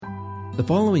The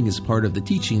following is part of the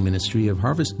teaching ministry of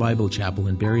Harvest Bible Chapel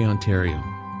in Barrie, Ontario.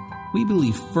 We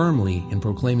believe firmly in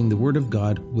proclaiming the Word of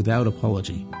God without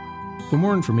apology. For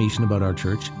more information about our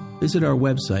church, visit our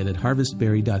website at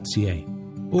harvestbarrie.ca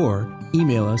or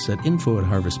email us at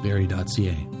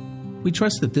info@harvestbarrie.ca. We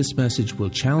trust that this message will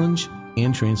challenge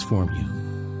and transform you.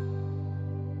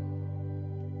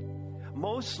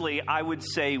 Mostly, I would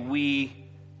say we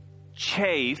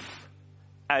chafe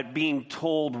at being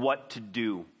told what to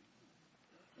do.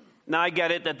 Now, I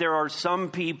get it that there are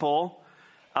some people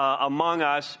among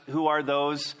us who are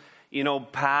those,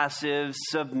 passive,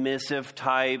 submissive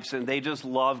types, and they just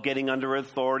love getting under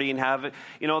authority and have it.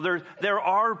 There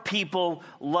are people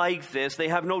like this. They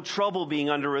have no trouble being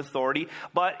under authority,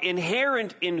 but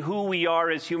inherent in who we are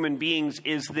as human beings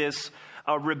is this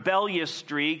rebellious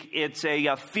streak. It's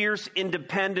a fierce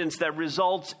independence that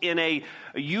results in a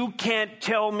you can't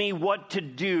tell me what to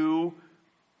do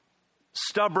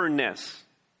stubbornness.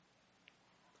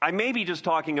 I may be just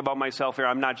talking about myself here,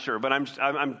 I'm not sure, but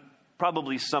I'm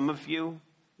probably some of you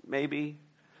maybe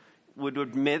would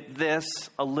admit this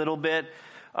a little bit.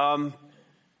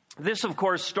 This, of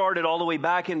course, started all the way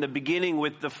back in the beginning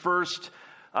with the first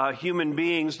human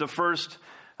beings. The first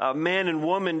man and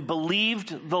woman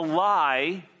believed the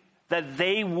lie that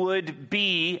they would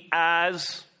be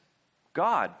as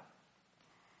God.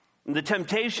 And the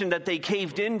temptation that they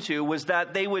caved into was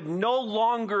that they would no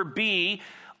longer be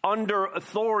under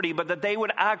authority, but that they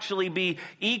would actually be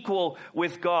equal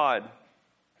with God.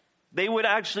 They would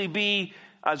actually be,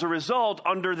 as a result,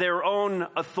 under their own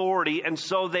authority, and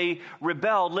so they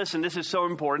rebelled. Listen, this is so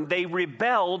important. They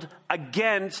rebelled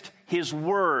against His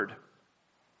word.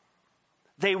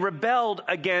 They rebelled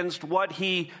against what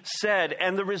He said,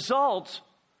 and the result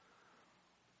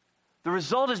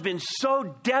has been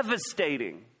so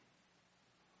devastating,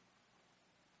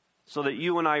 so that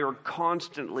you and I are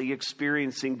constantly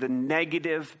experiencing the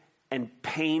negative and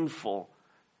painful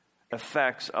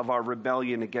effects of our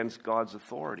rebellion against God's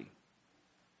authority.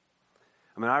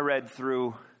 I read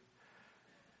through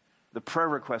the prayer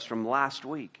requests from last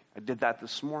week. I did that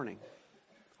this morning.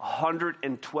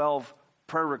 112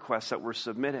 prayer requests that were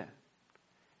submitted.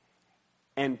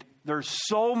 And there's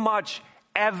so much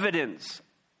evidence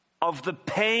of the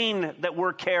pain that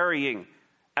we're carrying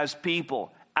as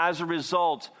people as a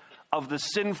result of the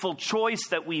sinful choice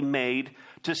that we made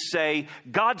to say,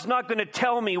 God's not going to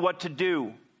tell me what to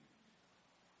do.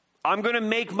 I'm going to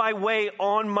make my way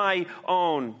on my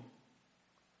own.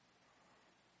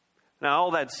 Now,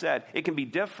 all that said, it can be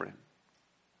different.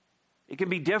 It can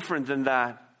be different than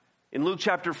that. In Luke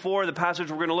chapter 4, the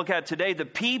passage we're going to look at today, the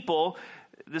people,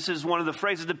 this is one of the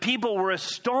phrases, the people were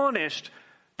astonished.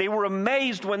 They were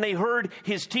amazed when they heard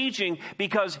His teaching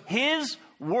because His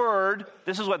word,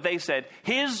 this is what they said,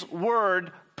 His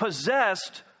word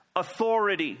possessed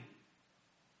authority.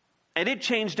 And it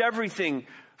changed everything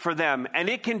for them. And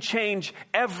it can change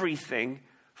everything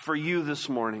for you this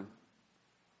morning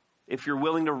if you're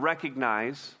willing to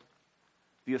recognize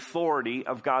the authority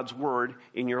of God's word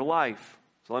in your life.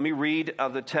 So let me read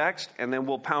the text, and then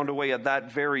we'll pound away at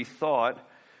that very thought.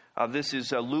 This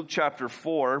is Luke chapter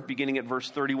 4, beginning at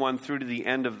verse 31 through to the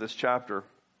end of this chapter.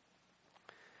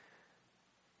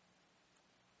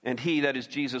 And He, that is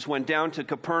Jesus, went down to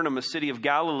Capernaum, a city of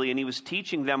Galilee, and He was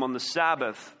teaching them on the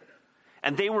Sabbath.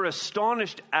 And they were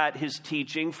astonished at His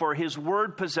teaching, for His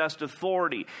word possessed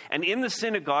authority. And in the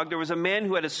synagogue there was a man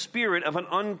who had a spirit of an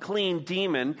unclean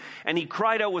demon, and he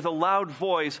cried out with a loud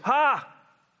voice, "Ha!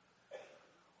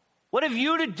 What have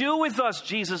you to do with us,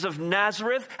 Jesus of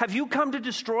Nazareth? Have you come to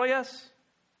destroy us?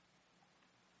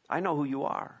 I know who you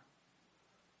are,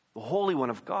 the Holy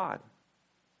One of God."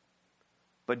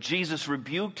 But Jesus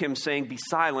rebuked him, saying, "Be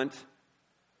silent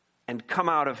and come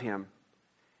out of him."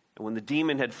 And when the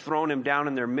demon had thrown him down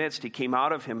in their midst, he came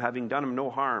out of him, having done him no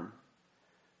harm.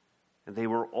 And they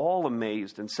were all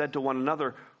amazed and said to one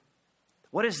another,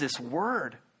 "What is this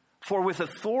word? For with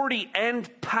authority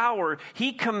and power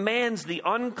He commands the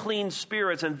unclean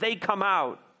spirits, and they come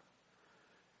out."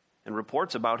 And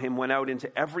reports about Him went out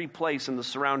into every place in the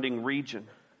surrounding region.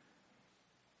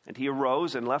 And He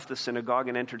arose and left the synagogue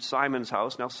and entered Simon's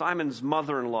house. Now Simon's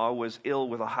mother-in-law was ill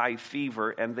with a high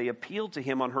fever, and they appealed to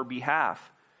Him on her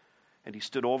behalf. And He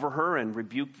stood over her and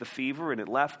rebuked the fever, and it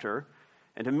left her.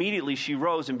 And immediately she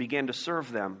rose and began to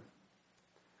serve them.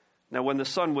 Now when the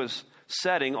sun was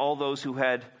setting, all those who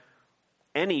had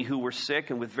any who were sick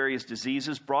and with various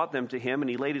diseases brought them to Him, and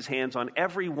He laid His hands on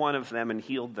every one of them and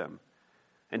healed them.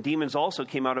 And demons also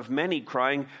came out of many,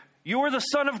 crying, "You are the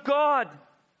Son of God."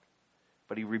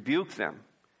 But He rebuked them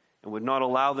and would not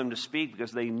allow them to speak,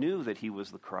 because they knew that He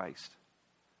was the Christ.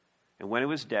 And when it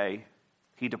was day,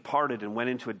 he departed and went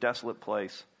into a desolate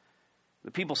place.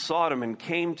 The people sought him and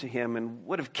came to him and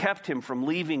would have kept him from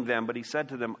leaving them, but he said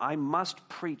to them, I must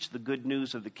preach the good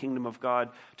news of the kingdom of God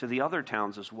to the other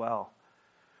towns as well,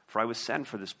 for I was sent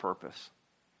for this purpose.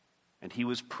 And he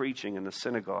was preaching in the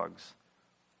synagogues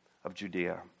of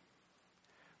Judea.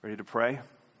 Ready to pray?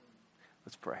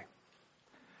 Let's pray.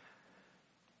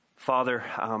 Father,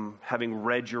 having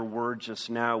read your word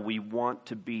just now, we want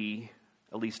to be,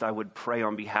 at least I would pray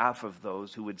on behalf of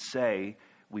those who would say,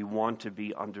 we want to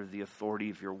be under the authority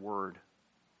of your word.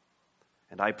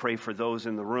 And I pray for those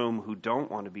in the room who don't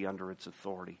want to be under its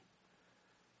authority.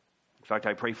 In fact,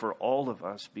 I pray for all of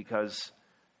us because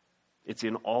it's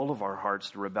in all of our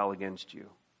hearts to rebel against you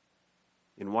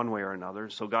in one way or another.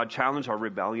 So God, challenge our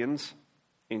rebellions.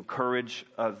 Encourage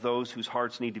those whose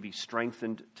hearts need to be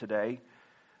strengthened today.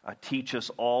 Teach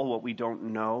us all what we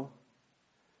don't know.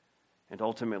 And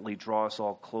ultimately draw us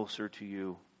all closer to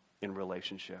you in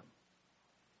relationship.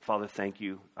 Father, thank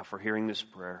you for hearing this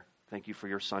prayer. Thank you for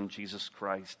your Son, Jesus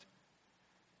Christ.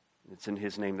 It's in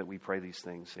his name that we pray these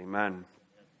things. Amen.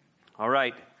 All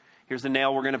right. Here's the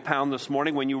nail we're going to pound this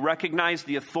morning. When you recognize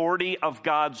the authority of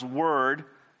God's word,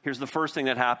 here's the first thing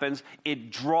that happens. It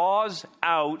draws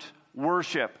out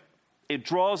worship. It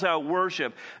draws out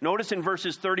worship. Notice in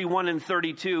verses 31 and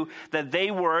 32 that they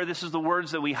were, this is the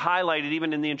words that we highlighted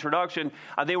even in the introduction,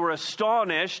 they were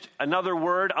astonished. Another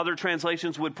word, other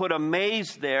translations would put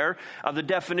amazed there. The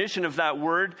definition of that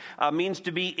word means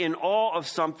to be in awe of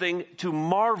something, to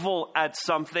marvel at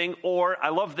something, or,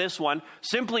 I love this one,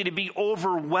 simply to be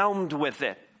overwhelmed with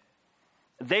it.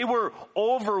 They were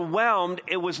overwhelmed.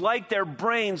 It was like their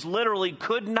brains literally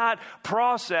could not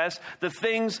process the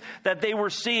things that they were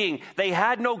seeing. They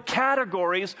had no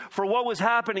categories for what was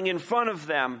happening in front of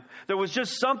them. There was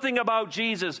just something about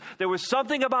Jesus. There was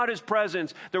something about his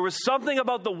presence. There was something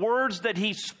about the words that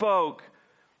he spoke.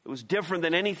 It was different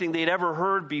than anything they'd ever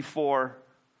heard before.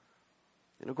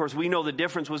 And of course, we know the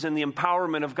difference was in the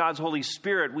empowerment of God's Holy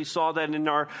Spirit. We saw that in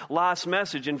our last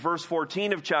message in verse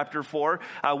 14 of chapter 4.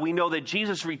 We know that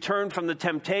Jesus returned from the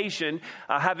temptation,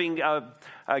 having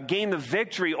gained the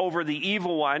victory over the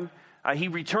evil one. He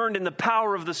returned in the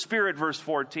power of the Spirit, verse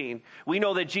 14. We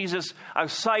know that Jesus,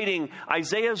 citing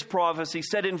Isaiah's prophecy,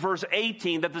 said in verse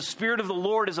 18 that the Spirit of the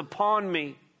Lord is upon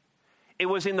me. It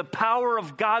was in the power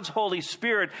of God's Holy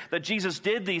Spirit that Jesus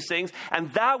did these things.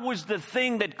 And that was the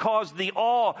thing that caused the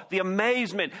awe, the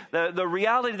amazement, the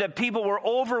reality that people were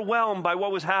overwhelmed by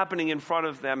what was happening in front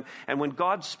of them. And when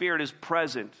God's Spirit is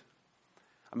present,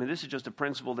 I mean, this is just a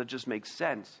principle that just makes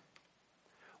sense.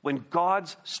 When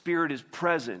God's Spirit is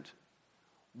present,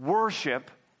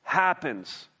 worship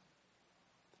happens.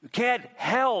 You can't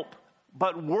help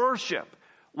but worship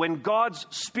when God's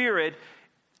Spirit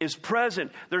is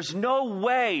present. There's no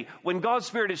way when God's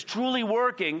Spirit is truly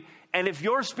working, and if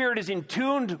your spirit is in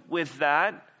tune with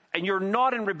that, and you're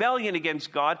not in rebellion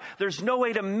against God, there's no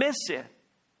way to miss it.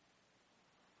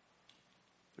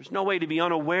 There's no way to be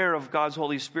unaware of God's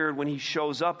Holy Spirit when he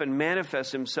shows up and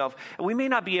manifests himself. And we may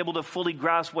not be able to fully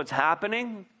grasp what's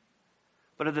happening,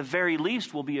 but at the very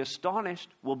least, we'll be astonished,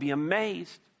 we'll be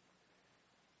amazed,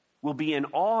 we'll be in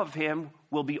awe of him,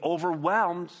 we'll be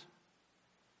overwhelmed.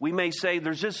 We may say,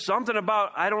 there's just something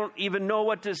about, I don't even know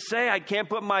what to say. I can't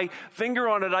put my finger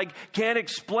on it. I can't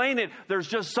explain it. There's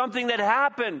just something that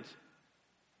happened.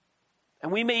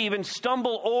 And we may even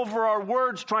stumble over our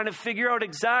words trying to figure out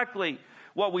exactly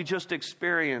what we just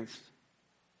experienced.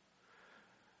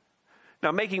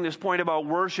 Now, making this point about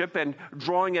worship and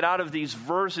drawing it out of these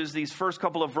verses, these first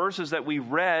couple of verses that we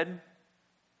read,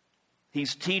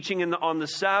 he's teaching on the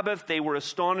Sabbath. They were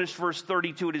astonished, verse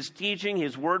 32, at his teaching.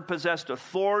 His word possessed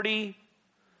authority.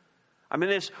 I mean,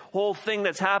 this whole thing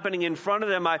that's happening in front of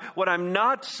them, what I'm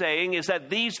not saying is that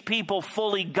these people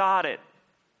fully got it.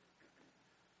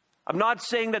 I'm not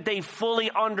saying that they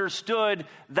fully understood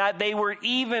that they were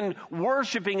even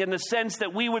worshiping in the sense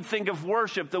that we would think of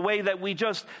worship, the way that we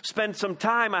just spent some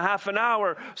time, a half an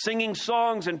hour, singing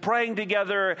songs and praying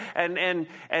together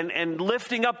and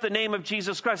lifting up the name of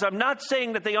Jesus Christ. I'm not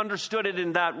saying that they understood it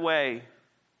in that way.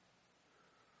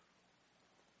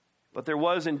 But there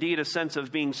was indeed a sense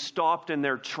of being stopped in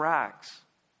their tracks.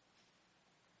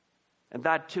 And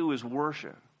that too is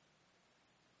worship.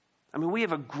 I mean, we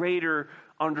have a greater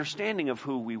understanding of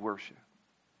who we worship.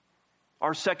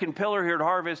 Our second pillar here at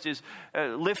Harvest is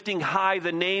lifting high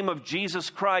the name of Jesus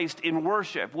Christ in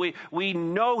worship. We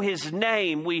know his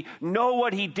name. We know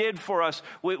what he did for us.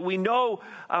 We know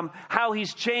how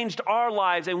he's changed our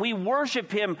lives. And we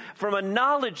worship him from a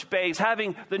knowledge base,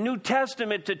 having the New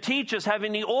Testament to teach us,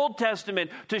 having the Old Testament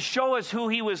to show us who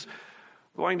he was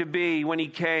going to be when he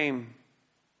came.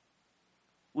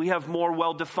 We have more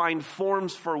well-defined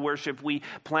forms for worship. We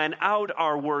plan out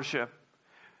our worship.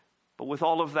 But with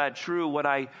all of that true, what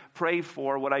I pray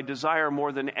for, what I desire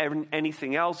more than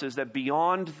anything else is that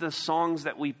beyond the songs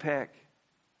that we pick,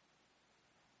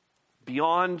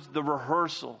 beyond the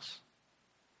rehearsals,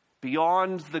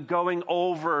 beyond the going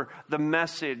over the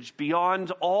message,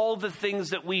 beyond all the things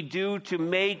that we do to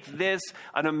make this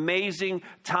an amazing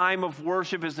time of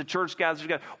worship as the church gathers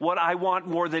together, what I want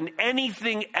more than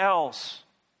anything else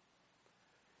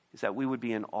is that we would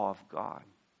be in awe of God,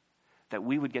 that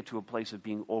we would get to a place of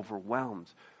being overwhelmed,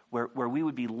 where we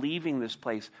would be leaving this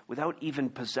place without even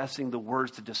possessing the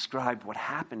words to describe what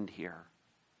happened here.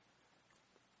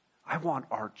 I want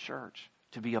our church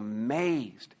to be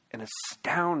amazed and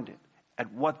astounded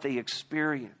at what they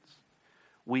experience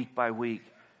week by week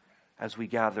as we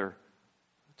gather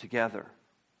together.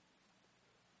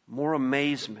 More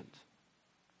amazement.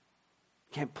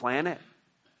 Can't plan it.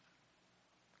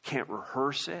 Can't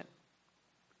rehearse it.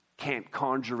 Can't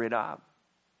conjure it up.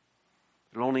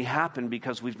 It'll only happen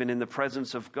because we've been in the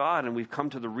presence of God and we've come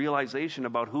to the realization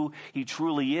about who He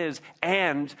truly is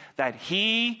and that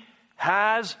He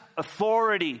has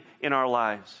authority in our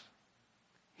lives.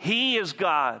 He is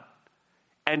God,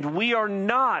 and we are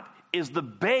not, is the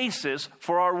basis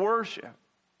for our worship.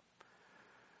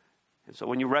 And so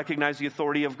when you recognize the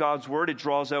authority of God's word, it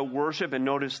draws out worship, and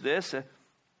notice this, and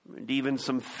even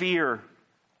some fear.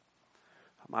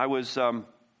 I was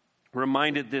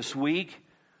reminded this week,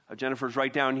 Jennifer's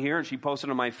right down here, and she posted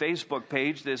on my Facebook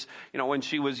page this, when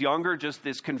she was younger, just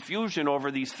this confusion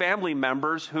over these family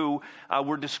members who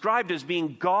were described as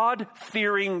being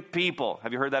God-fearing people.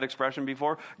 Have you heard that expression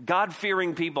before?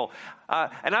 God-fearing people.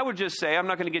 And I would just say, I'm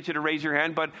not going to get you to raise your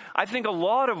hand, but I think a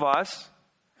lot of us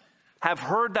have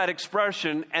heard that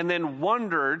expression and then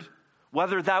wondered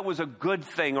whether that was a good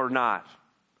thing or not.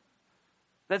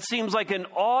 That seems like an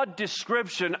odd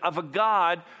description of a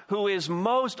God who is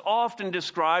most often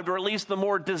described, or at least the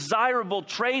more desirable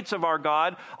traits of our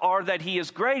God, are that He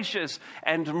is gracious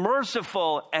and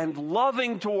merciful and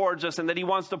loving towards us, and that He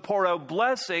wants to pour out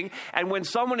blessing. And when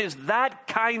someone is that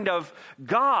kind of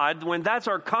God, when that's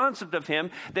our concept of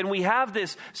Him, then we have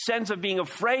this sense of being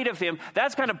afraid of Him.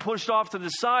 That's kind of pushed off to the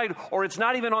side, or it's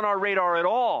not even on our radar at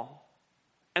all.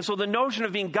 And so the notion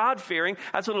of being God-fearing,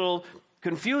 that's a little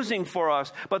confusing for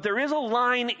us. But there is a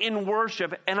line in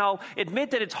worship, and I'll admit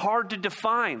that it's hard to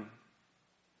define.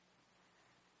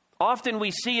 Often we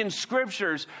see in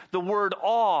scriptures the word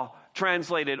awe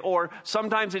translated, or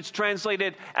sometimes it's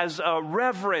translated as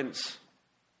reverence.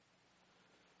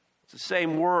 It's the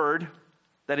same word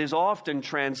that is often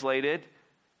translated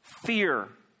fear.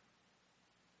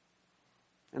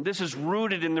 And this is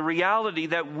rooted in the reality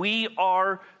that we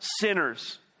are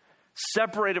sinners,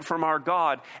 separated from our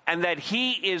God, and that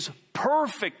He is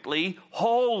perfectly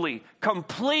holy,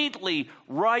 completely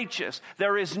righteous.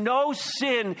 There is no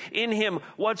sin in Him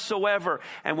whatsoever.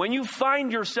 And when you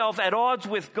find yourself at odds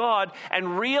with God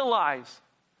and realize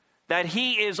that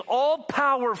He is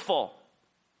all-powerful,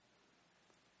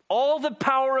 all the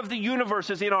power of the universe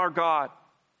is in our God,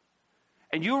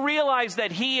 and you realize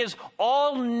that He is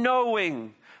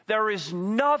all-knowing, there is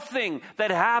nothing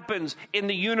that happens in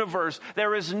the universe,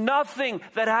 there is nothing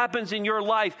that happens in your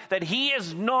life that He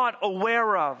is not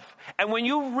aware of. And when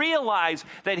you realize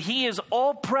that He is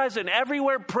all present,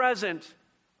 everywhere present,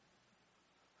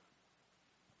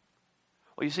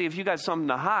 well, you see, if you got something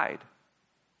to hide,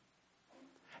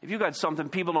 if you got something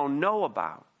people don't know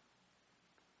about,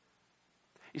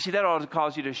 you see, that ought to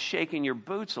cause you to shake in your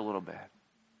boots a little bit.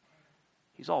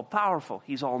 He's all powerful.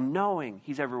 He's all knowing.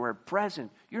 He's everywhere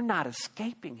present. You're not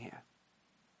escaping Him.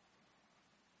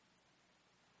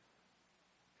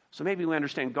 So maybe we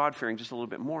understand God-fearing just a little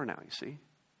bit more now, you see.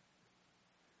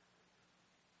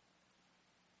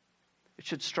 It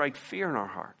should strike fear in our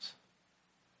hearts.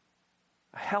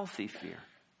 A healthy fear.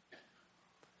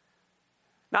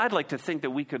 Now, I'd like to think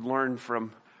that we could learn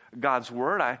from God's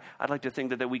Word. I'd like to think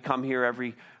that we come here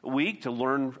every week to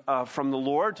learn from the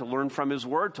Lord, to learn from His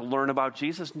Word, to learn about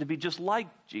Jesus, and to be just like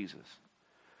Jesus.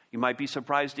 You might be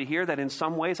surprised to hear that in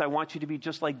some ways I want you to be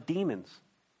just like demons.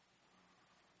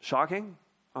 Shocking?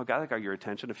 Oh, God, that got your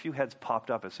attention. A few heads popped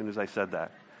up as soon as I said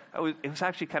that. It was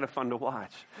actually kind of fun to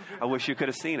watch. I wish you could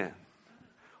have seen it.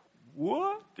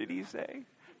 What did he say?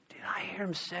 Did I hear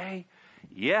him say?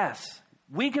 Yes,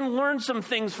 we can learn some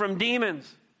things from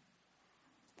demons.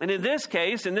 And in this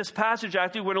case, in this passage,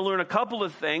 actually, we're going to learn a couple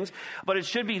of things, but it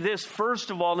should be this,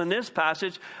 first of all, in this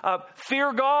passage,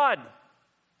 fear God,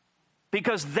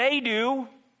 because they do.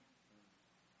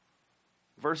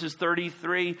 Verses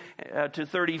 33 to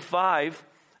 35,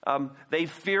 They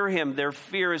fear him. Their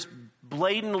fear is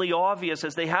blatantly obvious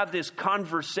as they have this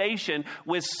conversation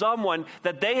with someone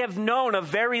that they have known a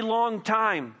very long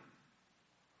time.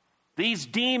 These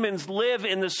demons live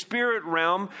in the spirit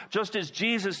realm just as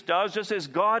Jesus does, just as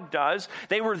God does.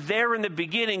 They were there in the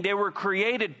beginning. They were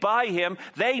created by him.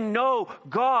 They know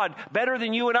God better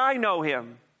than you and I know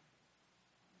him.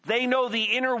 They know the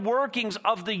inner workings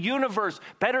of the universe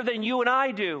better than you and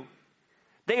I do.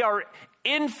 They are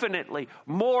infinitely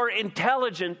more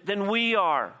intelligent than we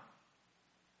are.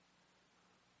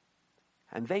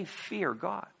 And they fear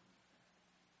God.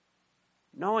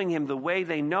 Knowing him the way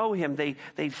they know him, they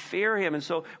fear him. And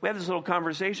so we have this little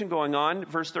conversation going on.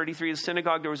 Verse 33, the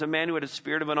synagogue, there was a man who had a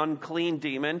spirit of an unclean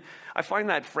demon. I find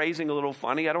that phrasing a little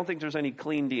funny. I don't think there's any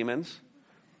clean demons.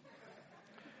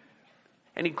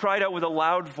 And he cried out with a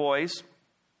loud voice,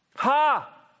 "Ha!"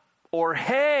 or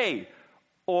 "Hey!"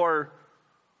 or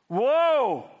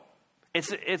 "Whoa!"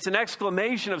 It's an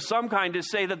exclamation of some kind to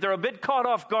say that they're a bit caught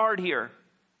off guard here.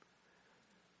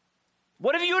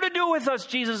 What have you to do with us,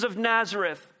 Jesus of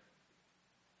Nazareth?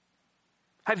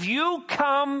 Have you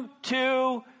come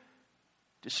to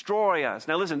destroy us?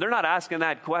 Now listen, they're not asking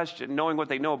that question knowing what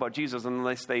they know about Jesus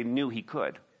unless they knew he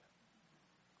could.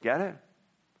 Get it?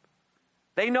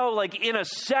 They know, like, in a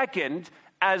second,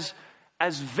 as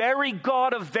very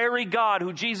God of very God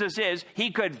who Jesus is,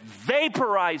 he could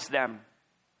vaporize them.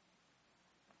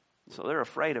 So they're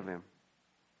afraid of him.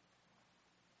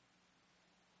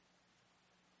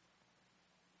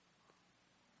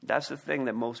 That's the thing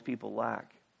that most people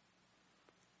lack.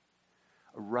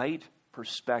 A right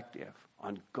perspective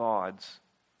on God's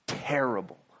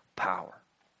terrible power.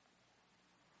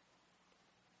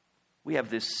 We have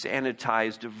this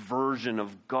sanitized version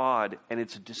of God, and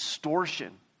it's a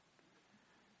distortion.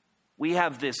 We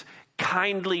have this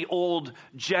kindly old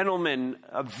gentleman,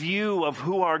 a view of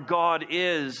who our God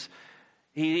is.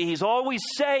 He's always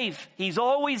safe. He's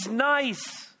always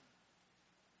nice.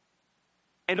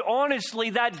 And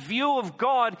honestly, that view of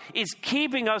God is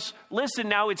keeping us, listen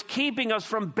now, it's keeping us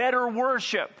from better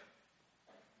worship.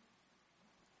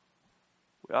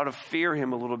 We ought to fear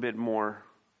him a little bit more.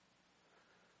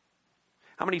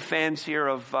 How many fans here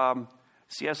of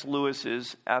C.S.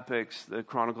 Lewis's epics, The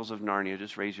Chronicles of Narnia?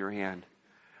 Just raise your hand.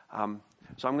 So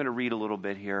I'm going to read a little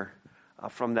bit here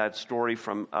from that story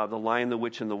from The Lion, the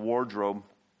Witch, and the Wardrobe.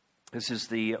 This is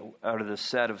out of the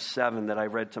set of 7 that I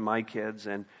read to my kids,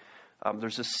 and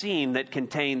there's a scene that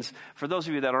contains, for those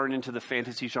of you that aren't into the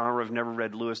fantasy genre, have never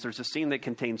read Lewis, there's a scene that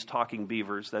contains talking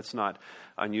beavers. That's not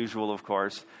unusual, of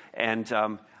course. And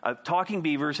talking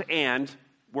beavers and,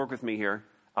 work with me here,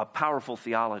 a powerful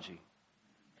theology.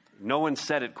 No one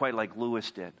said it quite like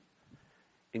Lewis did.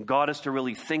 And got us to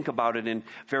really think about it in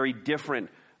very different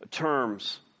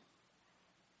terms.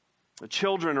 The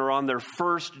children are on their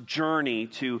first journey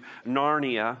to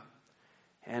Narnia.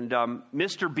 And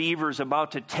Mr. Beaver's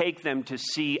about to take them to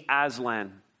see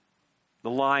Aslan, the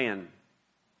lion.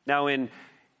 Now in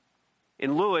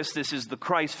Lewis, this is the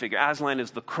Christ figure. Aslan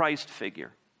is the Christ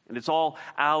figure. And it's all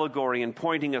allegory and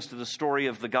pointing us to the story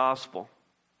of the gospel.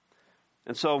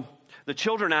 And so the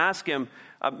children ask him,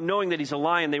 knowing that he's a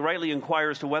lion, they rightly inquire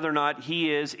as to whether or not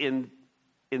he is, in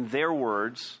their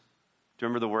words, do you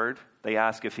remember the word? They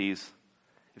ask if he's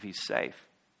safe.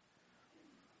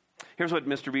 Here's what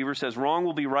Mr. Beaver says. Wrong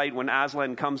will be right when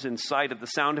Aslan comes in sight. At the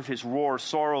sound of his roar,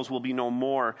 sorrows will be no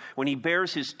more. When he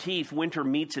bares his teeth, winter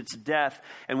meets its death.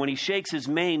 And when he shakes his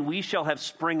mane, we shall have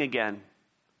spring again.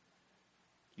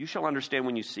 You shall understand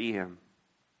when you see him.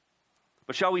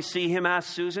 But shall we see him?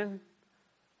 Asked Susan.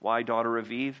 Why, daughter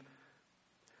of Eve?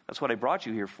 That's what I brought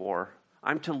you here for.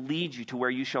 I'm to lead you to where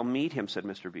you shall meet him, said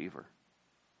Mr. Beaver.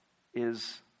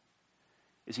 Is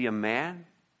he a man?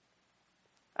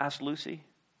 Asked Lucy.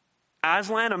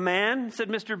 Aslan, a man? Said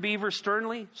Mr. Beaver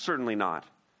sternly. Certainly not.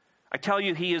 I tell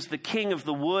you, he is the king of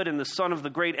the wood and the son of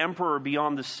the great emperor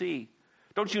beyond the sea.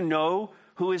 Don't you know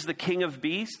who is the king of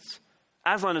beasts?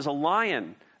 Aslan is a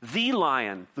lion,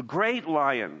 the great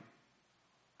lion.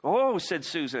 Oh, said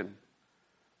Susan.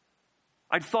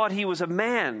 I'd thought he was a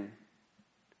man.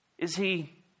 Is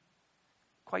he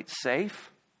quite safe?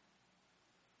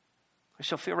 I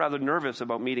shall feel rather nervous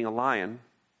about meeting a lion.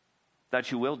 That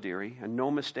you will, dearie, and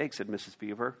no mistake, said Mrs.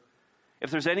 Beaver.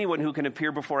 If there's anyone who can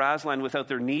appear before Aslan without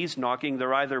their knees knocking,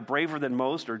 they're either braver than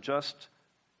most or just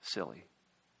silly.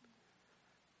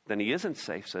 Then he isn't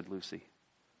safe, said Lucy.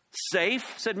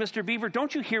 Safe, said Mr. Beaver.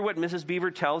 Don't you hear what Mrs.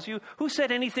 Beaver tells you? Who said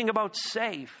anything about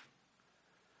safe?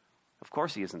 Of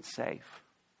course he isn't safe,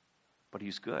 but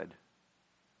he's good.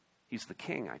 He's the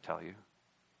king, I tell you.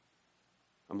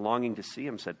 I'm longing to see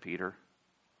him, said Peter.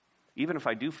 Even if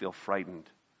I do feel frightened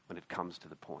when it comes to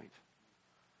the point.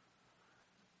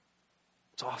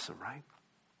 It's awesome, right?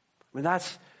 I mean,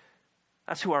 that's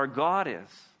who our God is.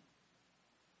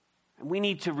 And we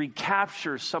need to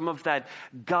recapture some of that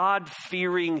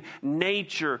God-fearing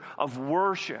nature of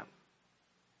worship.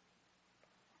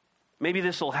 Maybe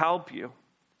this will help you.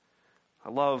 I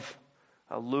love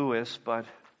Lewis, but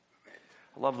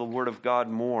I love the Word of God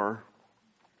more.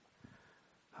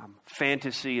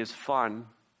 Fantasy is fun.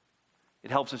 It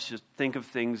helps us just think of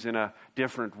things in a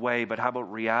different way, but how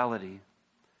about reality?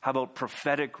 How about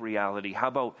prophetic reality? How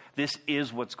about this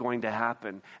is what's going to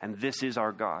happen, and this is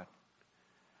our God?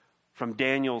 From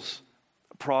Daniel's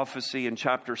prophecy in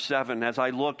chapter 7, as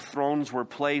I looked, thrones were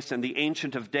placed, and the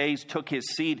Ancient of Days took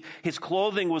his seat. His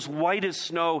clothing was white as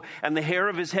snow, and the hair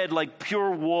of his head like pure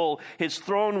wool. His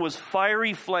throne was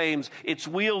fiery flames. Its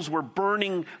wheels were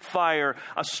burning fire.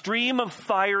 A stream of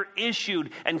fire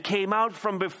issued and came out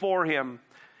from before him.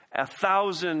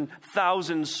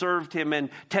 1,000,000 served him, and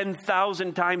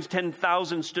 10,000 times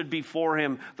 10,000 stood before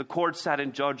him. The court sat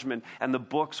in judgment, and the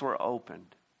books were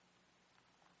opened.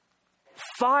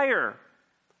 Fire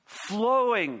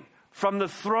flowing from the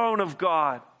throne of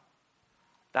God.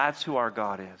 That's who our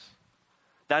God is.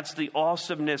 That's the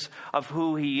awesomeness of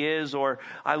who he is. Or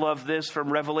I love this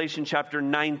from Revelation chapter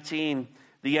 19,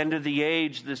 the end of the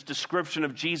age, this description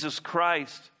of Jesus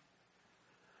Christ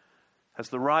as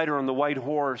the rider on the white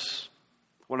horse.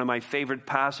 One of my favorite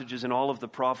passages in all of the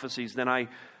prophecies. Then I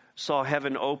saw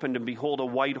heaven opened, and behold, a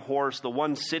white horse. The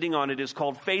one sitting on it is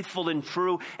called Faithful and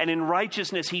True, and in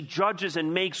righteousness he judges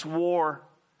and makes war.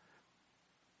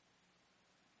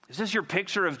 Is this your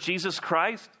picture of Jesus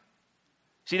Christ?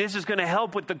 See, this is going to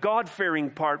help with the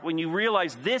God-fearing part when you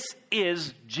realize this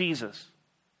is Jesus.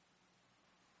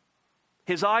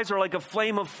 His eyes are like a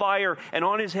flame of fire, and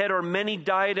on his head are many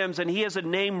diadems, and he has a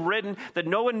name written that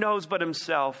no one knows but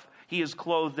himself. He is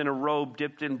clothed in a robe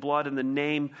dipped in blood, and the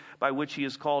name by which he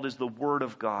is called is the Word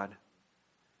of God.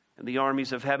 And the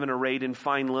armies of heaven, arrayed in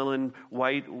fine linen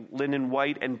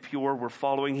white and pure, were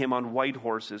following him on white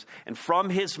horses. And from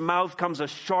his mouth comes a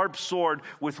sharp sword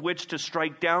with which to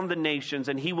strike down the nations,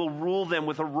 and he will rule them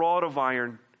with a rod of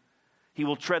iron. He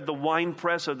will tread the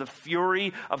winepress of the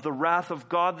fury of the wrath of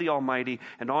God the Almighty,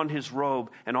 and on his robe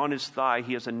and on his thigh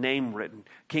he has a name written,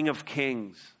 King of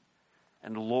Kings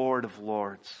and Lord of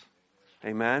Lords.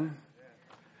 Amen?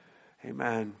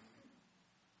 Amen.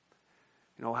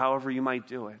 You know, however you might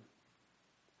do it,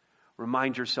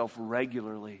 remind yourself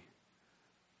regularly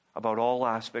about all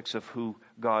aspects of who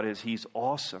God is. He's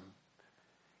awesome.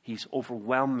 He's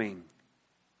overwhelming.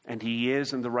 And he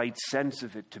is, in the right sense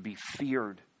of it, to be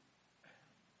feared.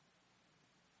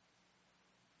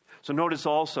 So notice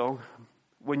also,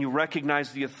 when you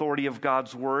recognize the authority of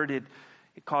God's word, it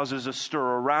causes a stir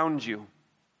around you.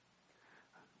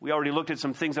 We already looked at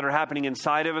some things that are happening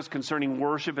inside of us concerning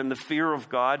worship and the fear of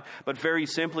God. But very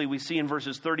simply, we see in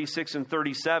verses 36 and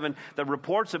 37 that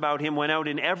reports about him went out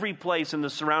in every place in the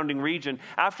surrounding region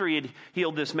after he had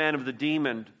healed this man of the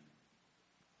demon.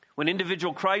 When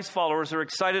individual Christ followers are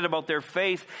excited about their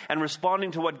faith and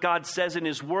responding to what God says in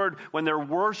his word, when they're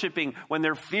worshiping, when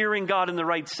they're fearing God in the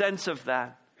right sense of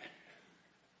that,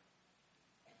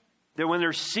 that when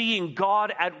they're seeing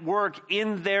God at work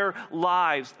in their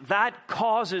lives, that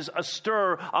causes a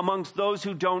stir amongst those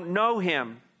who don't know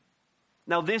him.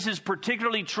 Now, this is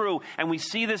particularly true, and we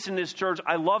see this in this church.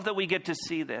 I love that we get to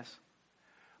see this.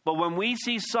 But when we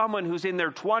see someone who's in their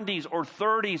 20s or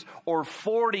 30s or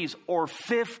 40s or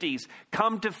 50s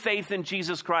come to faith in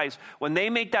Jesus Christ, when they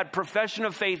make that profession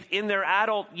of faith in their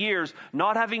adult years,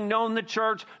 not having known the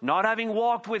church, not having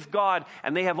walked with God,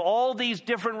 and they have all these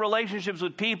different relationships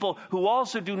with people who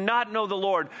also do not know the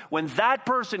Lord, when that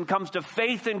person comes to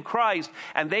faith in Christ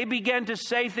and they begin to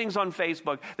say things on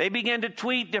Facebook, they begin to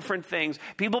tweet different things,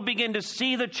 people begin to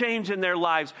see the change in their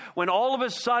lives, when all of a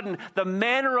sudden the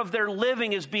manner of their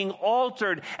living is being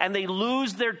altered and they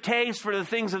lose their taste for the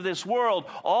things of this world,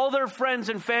 all their friends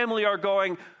and family are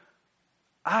going,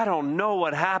 I don't know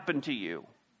what happened to you.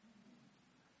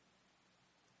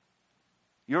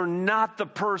 You're not the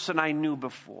person I knew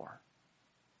before.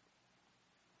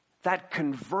 That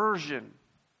conversion,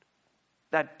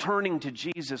 that turning to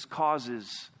Jesus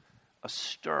causes a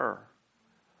stir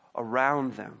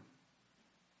around them.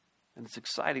 And it's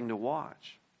exciting to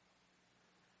watch.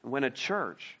 And when a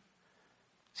church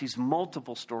sees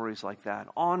multiple stories like that,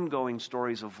 ongoing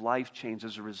stories of life change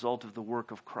as a result of the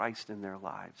work of Christ in their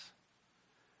lives,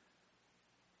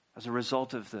 as a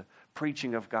result of the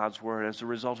preaching of God's word, as a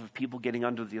result of people getting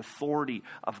under the authority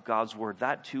of God's word,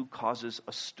 that too causes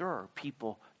a stir.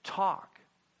 People talk.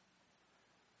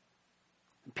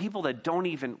 And people that don't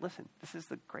even, listen, this is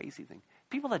the crazy thing.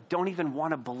 People that don't even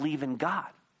want to believe in God.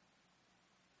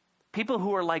 People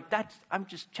who are like, I'm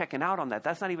just checking out on that.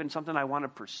 That's not even something I want to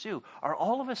pursue. Are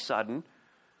all of a sudden,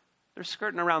 they're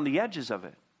skirting around the edges of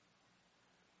it.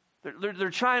 They're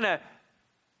trying to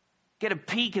get a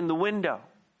peek in the window.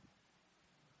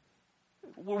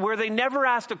 Where they never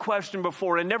asked a question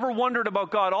before and never wondered about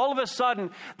God, all of a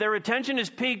sudden, their attention is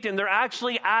piqued and they're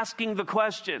actually asking the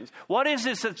questions. What is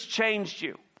this that's changed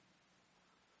you?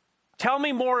 Tell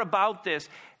me more about this.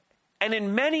 And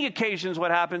in many occasions,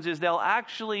 what happens is they'll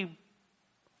actually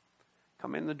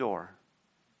come in the door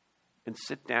and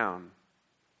sit down.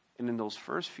 And in those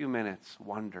first few minutes,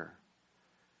 wonder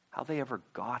how they ever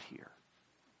got here.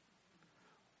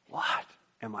 What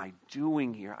am I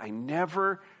doing here? I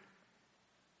never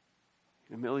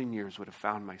in a million years would have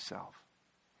found myself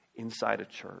inside a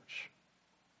church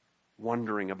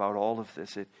wondering about all of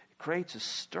this. It creates a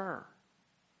stir.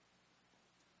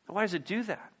 Why does it do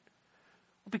that?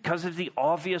 Because of the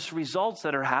obvious results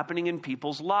that are happening in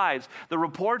people's lives. The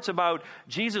reports about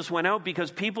Jesus went out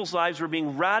because people's lives were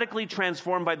being radically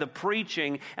transformed by the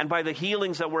preaching and by the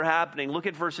healings that were happening. Look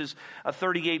at verses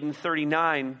 38 and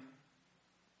 39.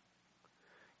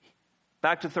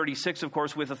 Back to 36, of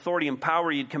course, with authority and power,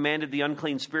 he had commanded the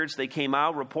unclean spirits. They came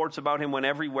out. Reports about him went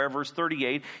everywhere. Verse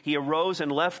 38, he arose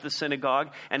and left the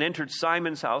synagogue and entered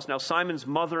Simon's house. Now, Simon's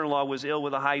mother-in-law was ill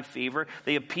with a high fever.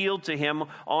 They appealed to him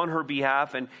on her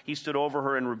behalf, and he stood over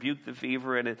her and rebuked the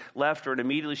fever, and it left her. And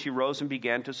immediately she rose and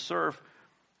began to serve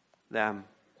them.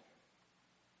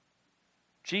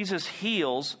 Jesus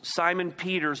heals Simon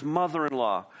Peter's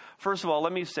mother-in-law. First of all,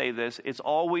 let me say this. It's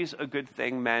always a good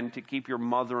thing, men, to keep your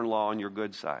mother-in-law on your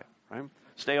good side, right?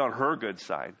 Stay on her good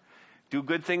side. Do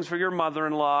good things for your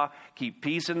mother-in-law. Keep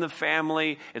peace in the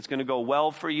family. It's going to go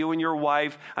well for you and your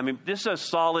wife. I mean, this is a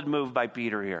solid move by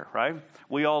Peter here, right?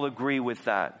 We all agree with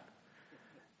that.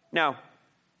 Now,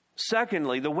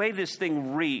 secondly, the way this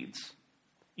thing reads,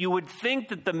 you would think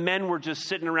that the men were just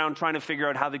sitting around trying to figure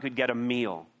out how they could get a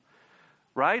meal.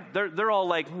 Right? They're all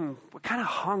like, we're kind of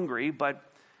hungry, but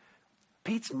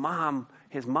Pete's mom,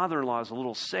 his mother-in-law, is a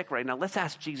little sick right now. Let's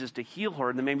ask Jesus to heal her,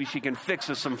 and then maybe she can fix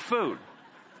us some food.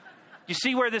 You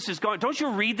see where this is going? Don't you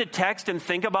read the text and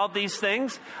think about these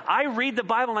things? I read the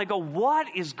Bible and I go, what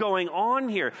is going on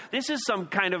here? This is some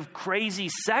kind of crazy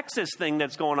sexist thing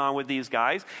that's going on with these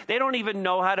guys. They don't even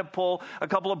know how to pull a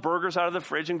couple of burgers out of the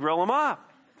fridge and grill them up.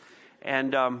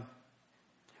 And well,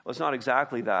 it's not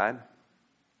exactly that.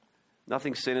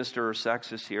 Nothing sinister or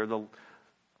sexist here.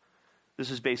 This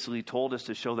is basically told us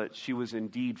to show that she was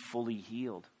indeed fully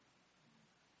healed.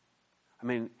 I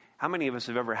mean, how many of us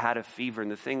have ever had a fever? And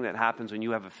the thing that happens when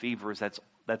you have a fever is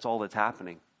that's all that's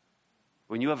happening.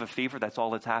 When you have a fever, that's all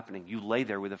that's happening. You lay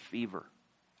there with a fever.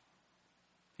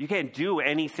 You can't do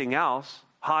anything else.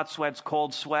 Hot sweats,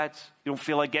 cold sweats. You don't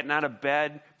feel like getting out of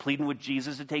bed, pleading with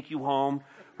Jesus to take you home,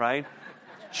 right?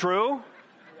 True?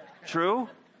 True?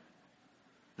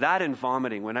 That and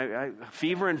vomiting. When I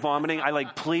fever and vomiting, I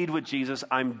plead with Jesus.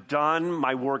 I'm done.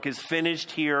 My work is finished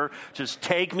here. Just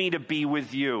take me to be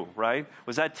with you, right?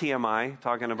 Was that TMI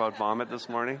talking about vomit this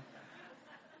morning?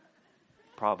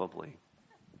 Probably.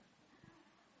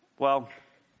 Well,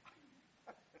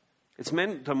 it's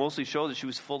meant to mostly show that she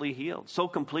was fully healed. So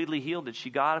completely healed that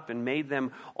she got up and made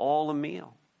them all a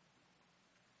meal.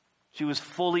 She was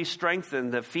fully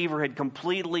strengthened. The fever had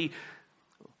completely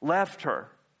left her.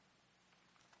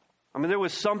 I mean, there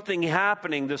was something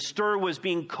happening. The stir was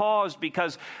being caused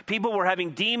because people were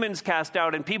having demons cast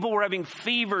out and people were having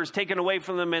fevers taken away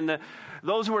from them. And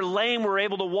those who were lame were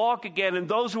able to walk again, and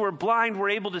those who were blind were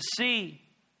able to see.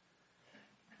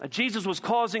 Jesus was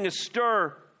causing a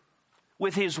stir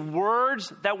with his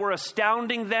words that were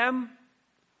astounding them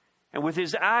and with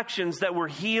his actions that were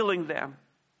healing them.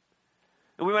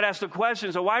 And we might ask the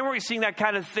question, so why weren't we seeing that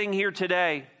kind of thing here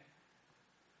today?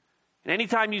 And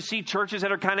anytime you see churches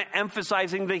that are kind of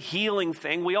emphasizing the healing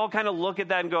thing, we all kind of look at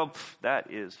that and go, that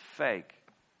is fake.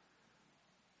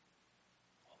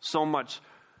 So much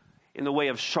in the way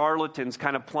of charlatans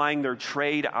kind of plying their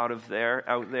trade out there.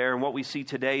 And what we see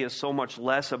today is so much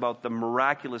less about the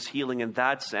miraculous healing in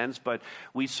that sense, but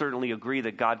we certainly agree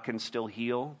that God can still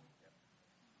heal.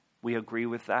 We agree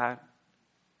with that.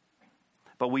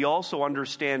 But we also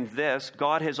understand this.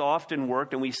 God has often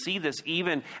worked, and we see this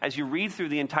even as you read through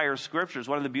the entire scriptures.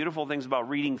 One of the beautiful things about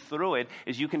reading through it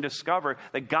is you can discover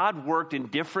that God worked in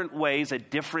different ways at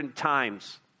different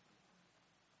times.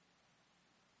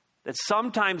 That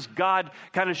sometimes God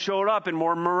kind of showed up in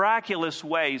more miraculous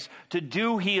ways to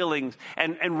do healings.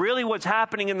 And really what's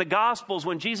happening in the Gospels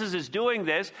when Jesus is doing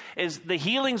this is the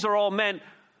healings are all meant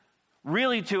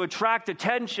really to attract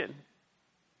attention.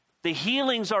 The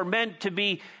healings are meant to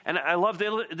be, and I love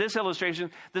this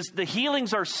illustration, the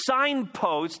healings are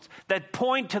signposts that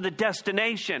point to the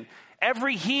destination.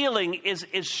 Every healing is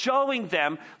showing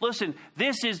them, listen,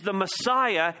 this is the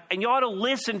Messiah, and you ought to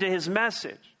listen to his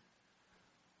message.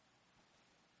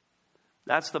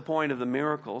 That's the point of the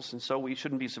miracles, and so we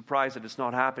shouldn't be surprised that it's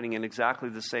not happening in exactly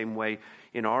the same way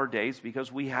in our days,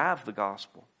 because we have the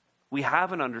gospel. We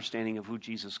have an understanding of who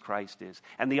Jesus Christ is.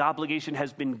 And the obligation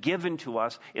has been given to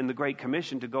us in the Great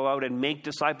Commission to go out and make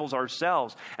disciples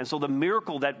ourselves. And so the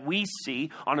miracle that we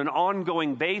see on an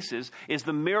ongoing basis is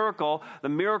the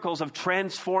miracles of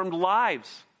transformed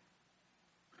lives.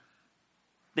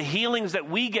 The healings that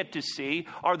we get to see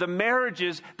are the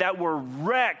marriages that were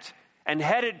wrecked and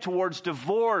headed towards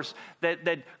divorce,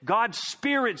 that God's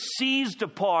Spirit seized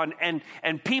upon,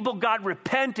 and people got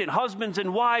repentant. Husbands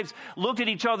and wives looked at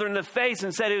each other in the face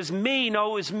and said, it was me,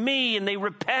 no, it was me, and they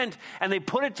repent, and they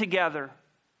put it together.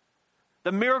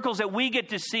 The miracles that we get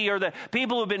to see are the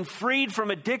people who have been freed from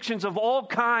addictions of all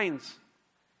kinds,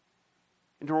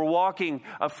 and who are walking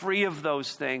free of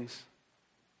those things.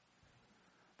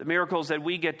 The miracles that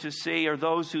we get to see are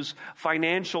those whose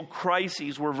financial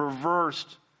crises were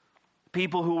reversed.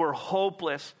 People who were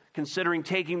hopeless, considering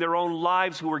taking their own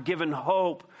lives, who were given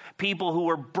hope. People who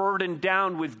were burdened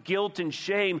down with guilt and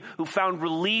shame, who found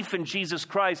relief in Jesus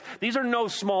Christ. These are no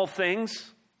small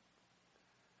things.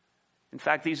 In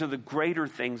fact, these are the greater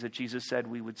things that Jesus said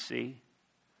we would see.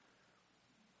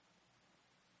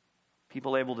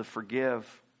 People able to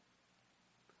forgive,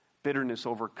 bitterness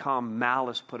overcome,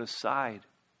 malice put aside.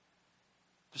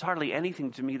 There's hardly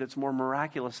anything to me that's more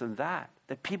miraculous than that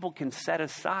people can set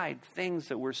aside things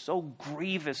that were so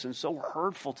grievous and so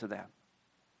hurtful to them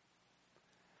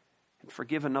and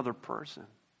forgive another person.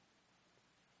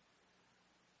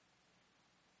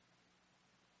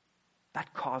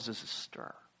 That causes a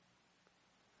stir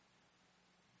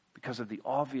because of the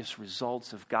obvious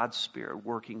results of God's Spirit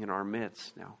working in our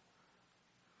midst. Now,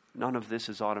 none of this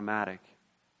is automatic.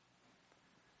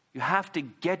 You have to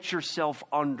get yourself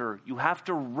under. You have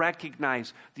to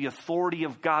recognize the authority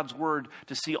of God's word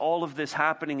to see all of this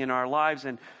happening in our lives.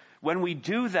 And when we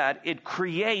do that, it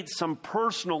creates some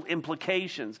personal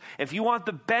implications. If you want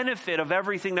the benefit of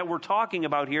everything that we're talking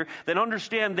about here, then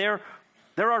understand there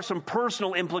are some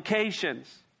personal implications.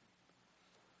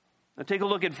 Now take a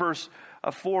look at verse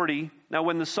 40. Now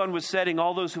when the sun was setting,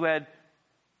 all those who had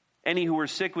any who were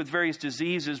sick with various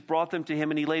diseases brought them to him,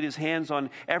 and he laid his hands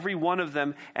on every one of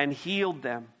them and healed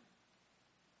them.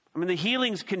 I mean, the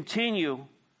healings continue.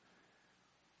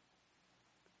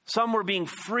 Some were being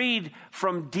freed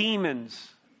from demons.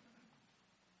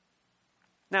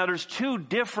 Now, there's two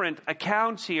different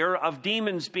accounts here of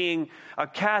demons being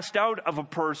cast out of a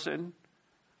person.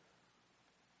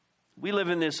 We live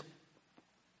in this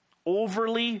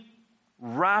overly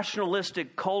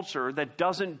rationalistic culture that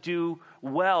doesn't do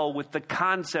well with the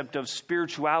concept of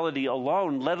spirituality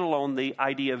alone, let alone the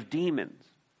idea of demons.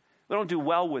 We don't do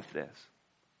well with this.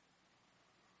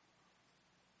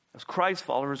 As Christ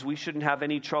followers, we shouldn't have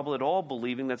any trouble at all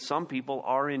believing that some people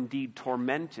are indeed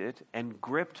tormented and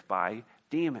gripped by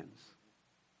demons.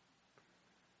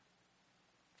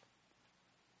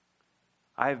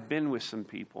 I've been with some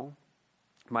people.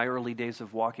 My early days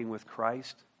of walking with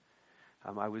Christ,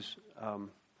 I was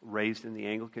raised in the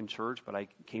Anglican Church, but I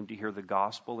came to hear the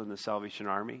gospel in the Salvation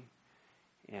Army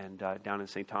and down in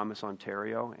St. Thomas,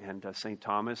 Ontario. And St.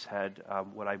 Thomas had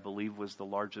what I believe was the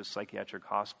largest psychiatric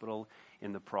hospital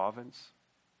in the province.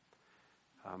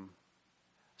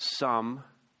 Some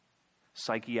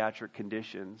psychiatric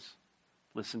conditions,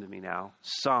 listen to me now,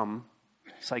 some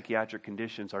psychiatric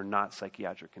conditions are not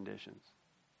psychiatric conditions.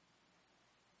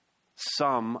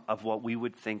 Some of what we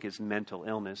would think is mental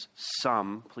illness,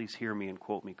 some, please hear me and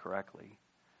quote me correctly,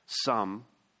 some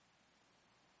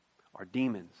are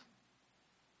demons.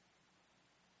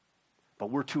 But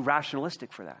we're too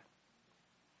rationalistic for that.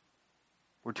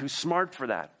 We're too smart for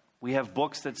that. We have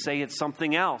books that say it's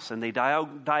something else, and they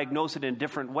diagnose it in a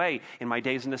different way. In my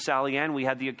days in the Sally Ann, we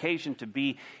had the occasion to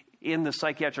be in the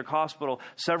psychiatric hospital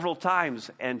several times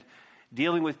and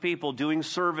dealing with people, doing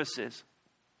services.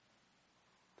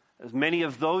 As many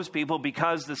of those people,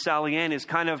 because the Sally Ann is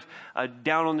kind of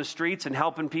down on the streets and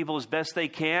helping people as best they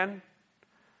can,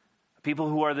 people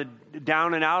who are the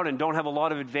down and out and don't have a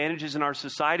lot of advantages in our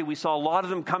society, we saw a lot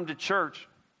of them come to church.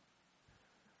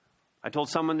 I told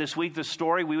someone this week the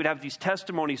story. We would have these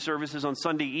testimony services on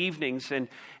Sunday evenings,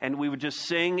 and we would just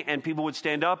sing, and people would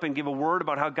stand up and give a word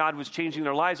about how God was changing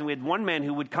their lives. And we had one man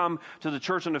who would come to the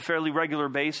church on a fairly regular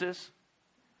basis.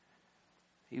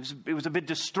 It was a bit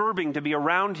disturbing to be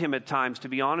around him at times, to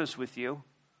be honest with you.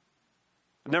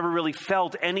 I've never really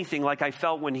felt anything like I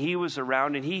felt when he was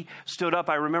around. And he stood up,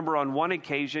 I remember on one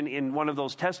occasion in one of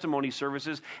those testimony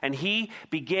services, and he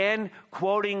began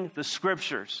quoting the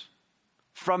scriptures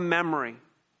from memory.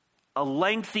 A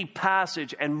lengthy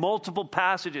passage and multiple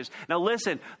passages. Now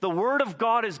listen, the word of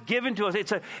God is given to us.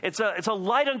 It's a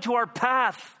light unto our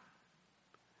path.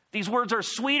 These words are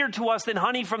sweeter to us than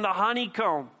honey from the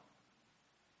honeycomb.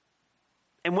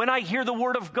 And when I hear the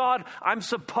word of God, I'm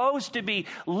supposed to be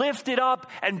lifted up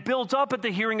and built up at the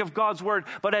hearing of God's word.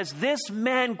 But as this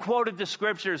man quoted the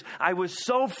scriptures, I was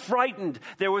so frightened.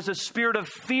 There was a spirit of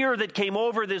fear that came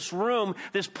over this room,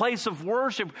 this place of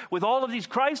worship, with all of these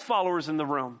Christ followers in the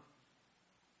room.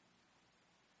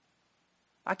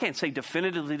 I can't say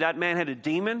definitively that man had a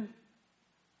demon.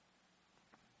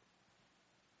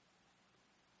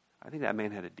 I think that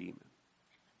man had a demon.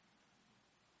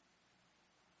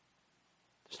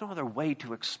 There's no other way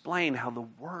to explain how the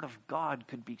Word of God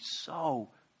could be so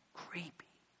creepy. It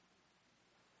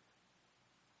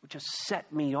would just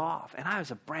set me off. And I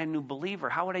was a brand new believer.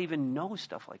 How would I even know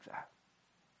stuff like that?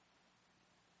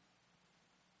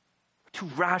 Too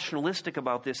rationalistic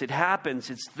about this. It happens.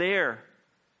 It's there.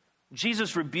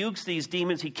 Jesus rebukes these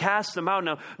demons. He casts them out.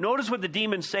 Now, notice what the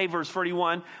demons say, verse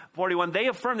 41. They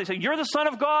affirm, they say, "You're the Son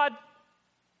of God."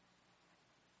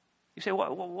 You say,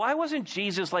 why wasn't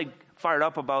Jesus fired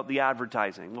up about the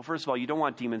advertising? Well, first of all, you don't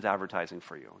want demons advertising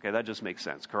for you. Okay, that just makes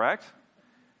sense, correct?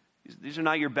 These are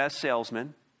not your best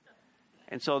salesmen.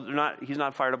 And so he's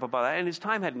not fired up about that. And his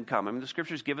time hadn't come. I mean, the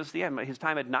scriptures give us the end. His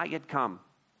time had not yet come.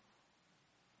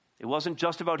 It wasn't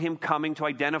just about him coming to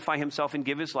identify himself and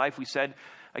give his life. We said,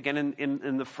 again,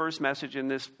 in the first message in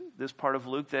this part of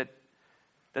Luke, that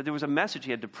there was a message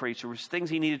he had to preach. There was things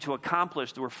he needed to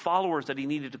accomplish. There were followers that he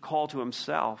needed to call to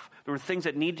himself. There were things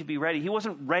that needed to be ready. He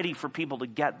wasn't ready for people to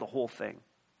get the whole thing.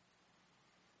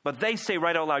 But they say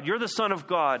right out loud, "You're the Son of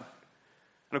God."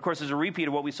 And of course, there's a repeat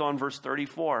of what we saw in verse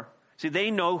 34. See,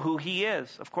 they know who he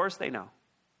is. Of course they know.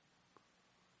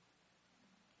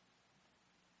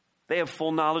 They have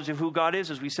full knowledge of who God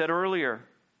is, as we said earlier.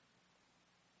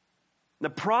 The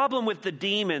problem with the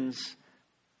demons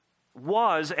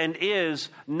was and is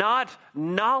not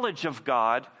knowledge of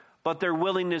God, but their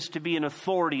willingness to be an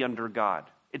authority under God.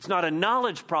 It's not a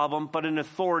knowledge problem, but an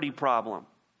authority problem.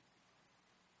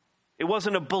 It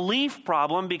wasn't a belief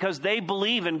problem because they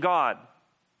believe in God.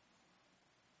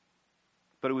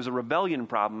 But it was a rebellion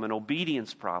problem, an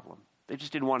obedience problem. They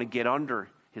just didn't want to get under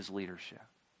his leadership.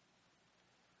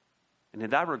 And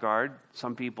in that regard,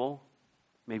 some people,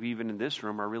 maybe even in this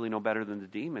room, are really no better than the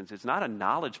demons. It's not a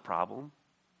knowledge problem.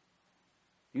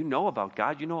 You know about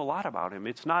God. You know a lot about him.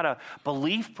 It's not a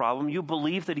belief problem. You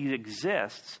believe that he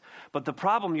exists. But the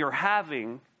problem you're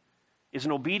having is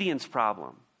an obedience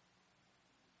problem.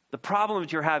 The problem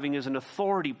that you're having is an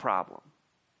authority problem.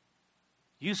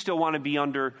 You still want to be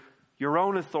under your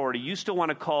own authority. You still want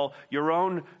to call your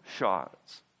own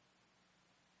shots.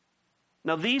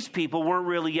 Now, these people weren't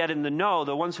really yet in the know,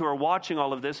 the ones who are watching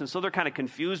all of this, and so they're kind of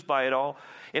confused by it all.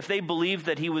 If they believed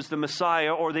that he was the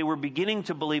Messiah, or they were beginning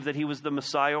to believe that he was the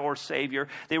Messiah or Savior,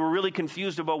 they were really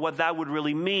confused about what that would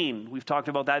really mean. We've talked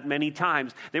about that many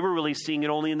times. They were really seeing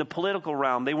it only in the political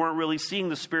realm. They weren't really seeing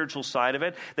the spiritual side of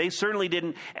it. They certainly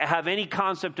didn't have any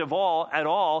concept at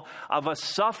all of a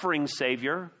suffering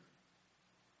Savior.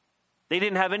 They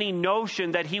didn't have any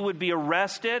notion that he would be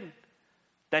arrested,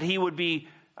 that he would be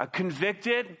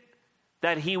convicted,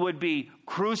 that he would be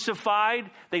crucified.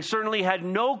 They certainly had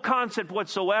no concept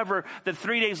whatsoever that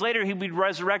 3 days later he'd be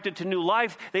resurrected to new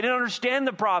life. They didn't understand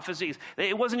the prophecies.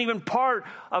 It wasn't even part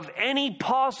of any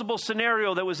possible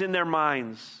scenario that was in their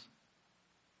minds.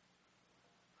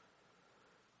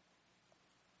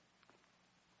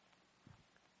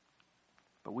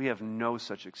 But we have no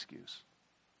such excuse.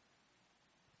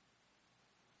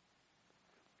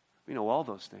 We know all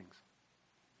those things.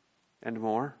 And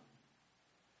more.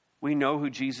 We know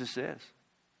who Jesus is.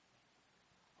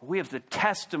 We have the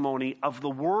testimony of the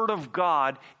Word of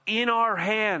God in our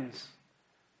hands.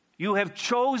 You have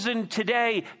chosen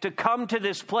today to come to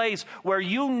this place where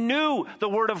you knew the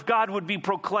Word of God would be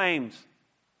proclaimed.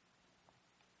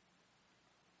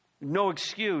 No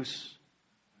excuse.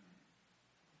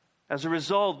 As a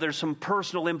result, there's some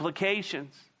personal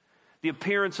implications. The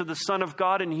appearance of the Son of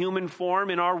God in human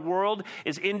form in our world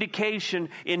is indication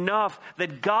enough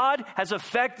that God has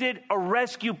effected a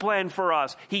rescue plan for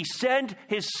us. He sent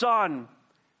his Son.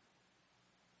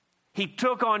 He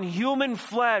took on human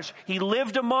flesh. He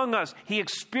lived among us. He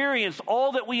experienced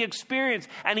all that we experience,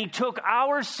 and he took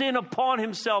our sin upon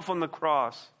himself on the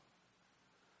cross.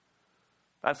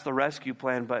 That's the rescue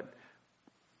plan, but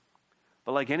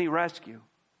like any rescue,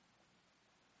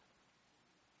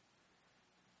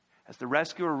 As the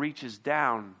rescuer reaches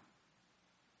down,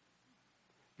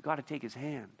 you got to take his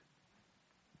hand.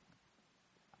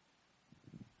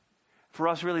 For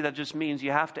us, really, that just means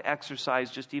you have to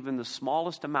exercise just even the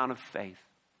smallest amount of faith.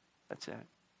 That's it. You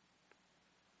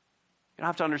don't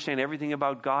have to understand everything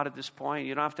about God at this point.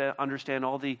 You don't have to understand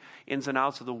all the ins and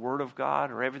outs of the Word of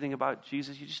God or everything about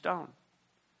Jesus. You just don't.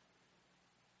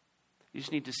 You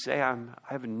just need to say, I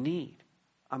have a need.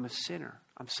 I'm a sinner.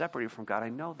 I'm separated from God. I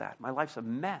know that. My life's a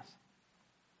mess.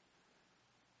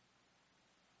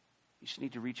 You just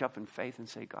need to reach up in faith and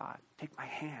say, God, take my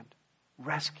hand.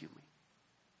 Rescue me.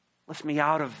 Lift me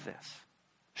out of this.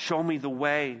 Show me the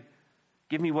way.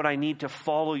 Give me what I need to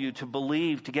follow you, to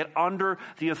believe, to get under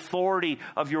the authority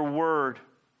of your word.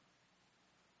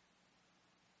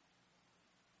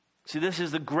 See, this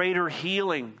is the greater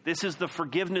healing. This is the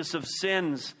forgiveness of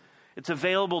sins. It's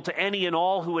available to any and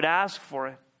all who would ask for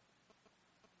it.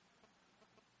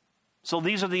 So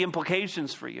these are the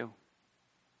implications for you.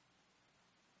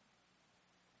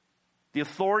 The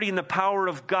authority and the power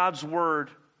of God's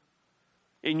word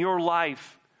in your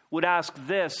life would ask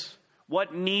this: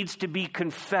 what needs to be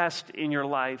confessed in your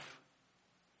life?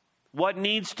 What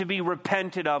needs to be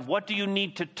repented of? What do you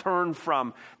need to turn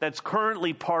from that's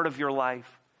currently part of your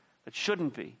life that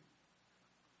shouldn't be?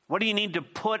 What do you need to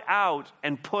put out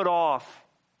and put off?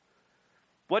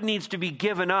 What needs to be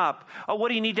given up? Or what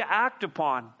do you need to act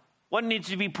upon? What needs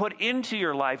to be put into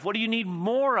your life? What do you need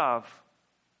more of?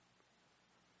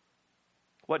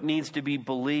 What needs to be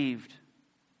believed?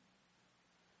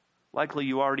 Likely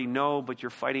you already know, but you're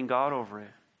fighting God over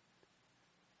it.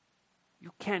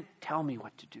 You can't tell me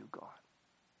what to do, God.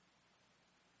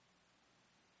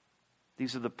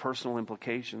 These are the personal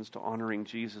implications to honoring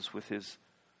Jesus with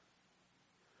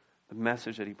the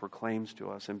message that he proclaims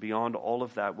to us. And beyond all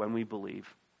of that, when we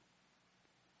believe,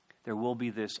 there will be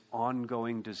this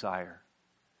ongoing desire,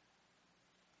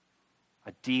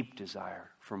 a deep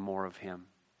desire for more of him.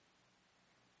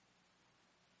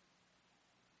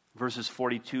 Verses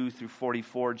 42 through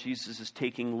 44, Jesus is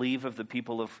taking leave of the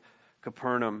people of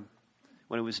Capernaum.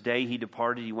 When it was day, he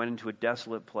departed. He went into a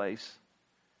desolate place.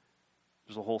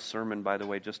 There's a whole sermon, by the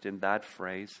way, just in that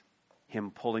phrase.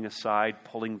 Him pulling aside,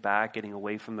 pulling back, getting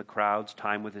away from the crowds,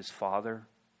 time with his Father.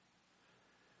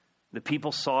 The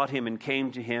people sought him and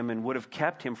came to him and would have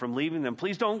kept him from leaving them.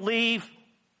 Please don't leave.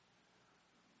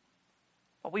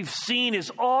 What we've seen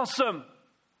is awesome.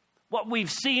 What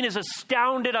we've seen has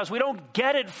astounded us. We don't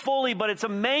get it fully, but it's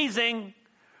amazing.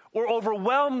 We're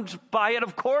overwhelmed by it.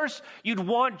 Of course, you'd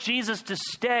want Jesus to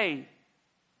stay.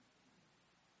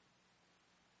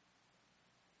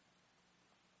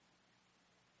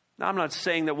 Now, I'm not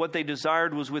saying that what they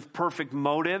desired was with perfect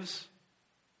motives.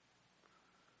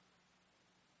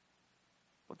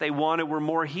 What they wanted were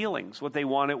more healings. What they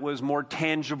wanted was more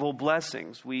tangible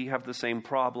blessings. We have the same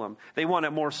problem. They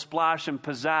wanted more splash and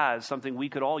pizzazz, something we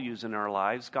could all use in our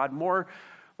lives. God, more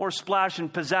splash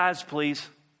and pizzazz, please.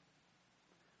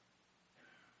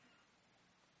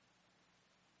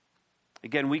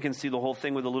 Again, we can see the whole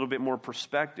thing with a little bit more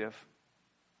perspective.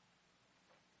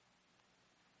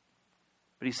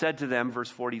 But he said to them, verse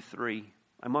 43,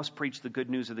 I must preach the good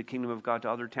news of the kingdom of God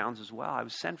to other towns as well. I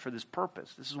was sent for this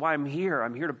purpose. This is why I'm here.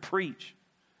 I'm here to preach.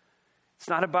 It's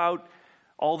not about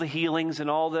all the healings and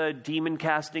all the demon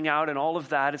casting out and all of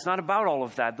that. It's not about all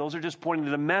of that. Those are just pointing to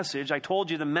the message. I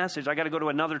told you the message. I got to go to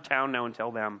another town now and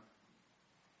tell them.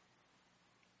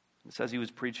 It says he was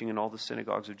preaching in all the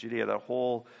synagogues of Judea, that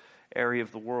whole area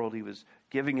of the world. He was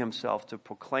giving himself to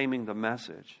proclaiming the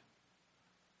message.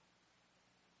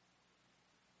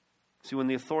 See, when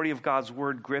the authority of God's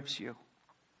word grips you,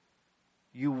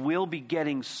 you will be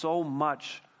getting so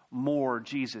much more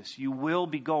Jesus. You will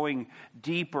be going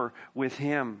deeper with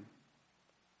him.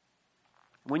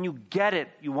 When you get it,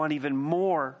 you want even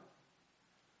more.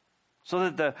 So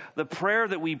that the prayer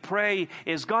that we pray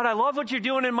is, God, I love what you're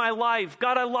doing in my life.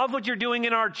 God, I love what you're doing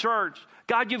in our church.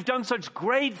 God, you've done such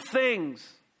great things.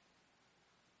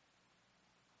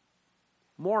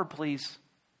 More, please.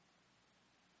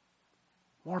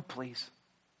 More, please.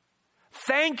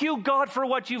 Thank you, God, for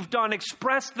what you've done.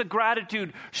 Express the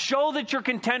gratitude. Show that you're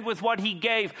content with what he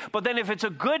gave. But then if it's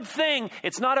a good thing,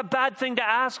 it's not a bad thing to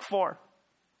ask for.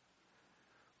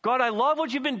 God, I love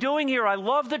what you've been doing here. I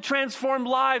love the transformed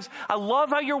lives. I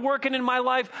love how you're working in my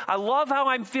life. I love how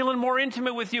I'm feeling more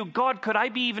intimate with you. God, could I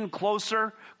be even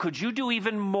closer? Could you do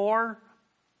even more?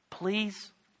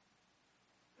 Please.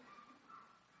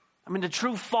 I mean, the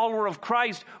true follower of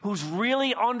Christ who's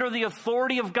really under the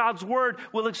authority of God's word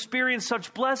will experience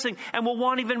such blessing and will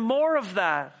want even more of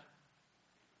that.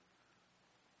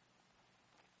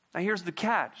 Now here's the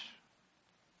catch.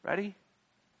 Ready?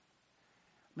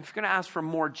 if you're going to ask for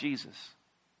more Jesus,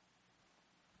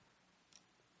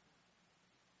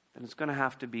 then it's going to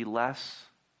have to be less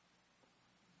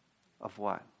of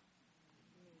what?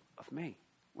 Of me.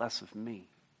 Less of me.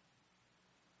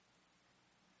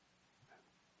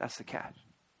 That's the catch.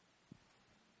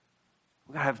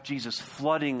 We've got to have Jesus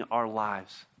flooding our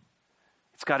lives.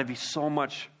 It's got to be so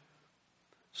much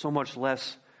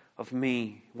less of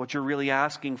me. What you're really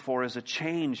asking for is a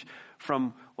change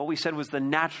from what we said was the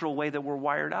natural way that we're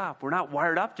wired up. We're not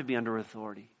wired up to be under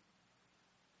authority.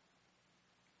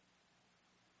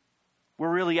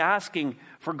 We're really asking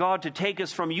for God to take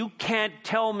us from, you can't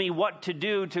tell me what to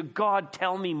do, to God,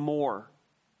 tell me more.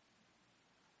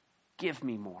 Give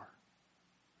me more.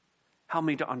 Help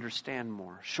me to understand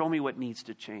more. Show me what needs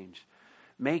to change.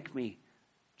 Make me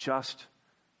just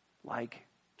like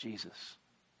Jesus.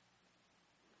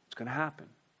 It's going to happen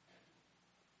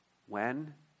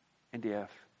when and if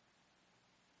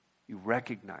you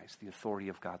recognize the authority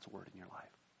of God's word in your life.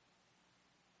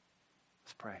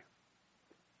 Let's pray.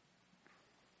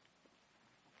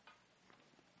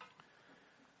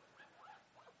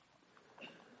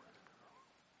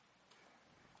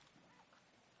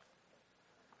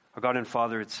 Our God and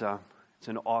Father, it's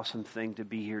an awesome thing to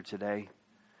be here today,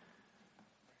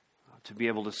 to be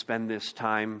able to spend this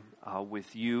time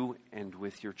with you and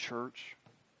with your church.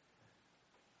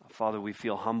 Father, we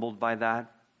feel humbled by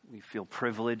that. We feel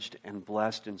privileged and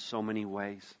blessed in so many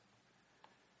ways.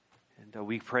 And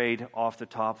we prayed off the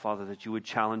top, Father, that you would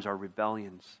challenge our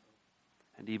rebellions.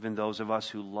 And even those of us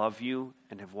who love you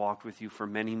and have walked with you for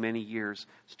many, many years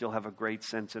still have a great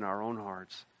sense in our own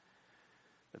hearts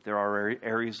that there are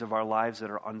areas of our lives that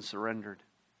are unsurrendered.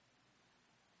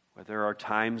 Where there are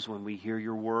times when we hear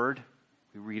your word,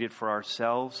 we read it for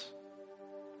ourselves,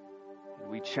 and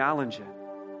we challenge it.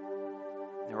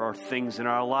 There are things in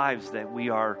our lives that we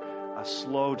are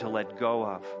slow to let go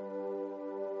of.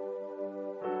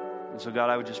 And so, God,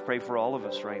 I would just pray for all of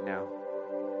us right now.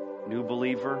 New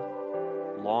believer,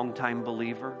 longtime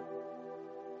believer.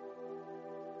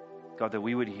 God, that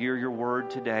we would hear your word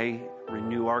today,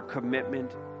 renew our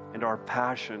commitment and our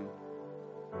passion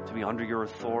to be under your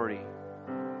authority,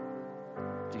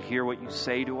 to hear what you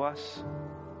say to us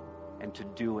and to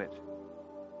do it,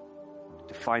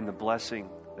 to find the blessing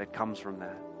that comes from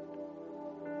that.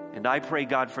 And I pray,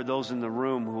 God, for those in the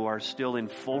room who are still in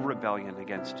full rebellion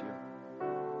against you.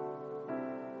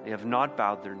 They have not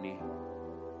bowed their knee.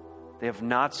 They have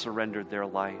not surrendered their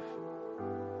life.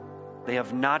 They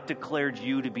have not declared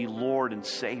you to be Lord and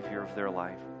Savior of their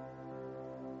life.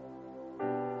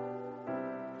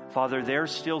 Father, they're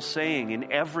still saying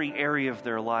in every area of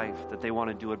their life that they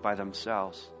want to do it by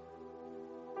themselves.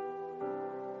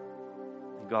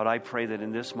 And God, I pray that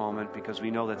in this moment, because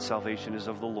we know that salvation is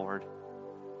of the Lord,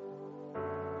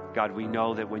 God, we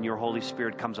know that when your Holy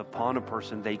Spirit comes upon a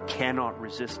person, they cannot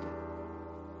resist it.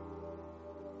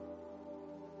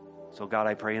 So God,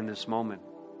 I pray in this moment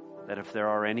that if there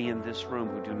are any in this room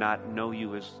who do not know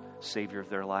you as Savior of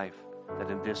their life, that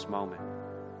in this moment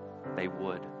they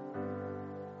would.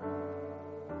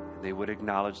 They would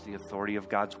acknowledge the authority of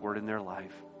God's word in their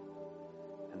life,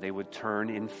 and they would turn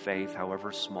in faith,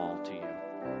 however small, to you.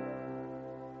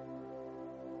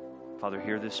 Father,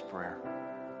 hear this prayer.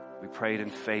 We pray it in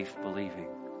faith, believing.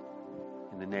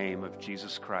 In the name of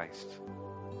Jesus Christ.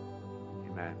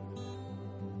 Amen.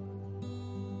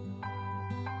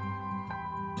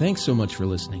 Thanks so much for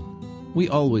listening. We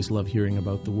always love hearing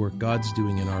about the work God's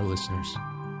doing in our listeners.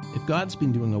 If God's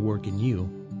been doing a work in you,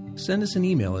 send us an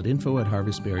email at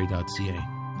info@harvestbarrie.ca.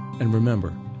 And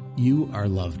remember, you are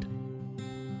loved.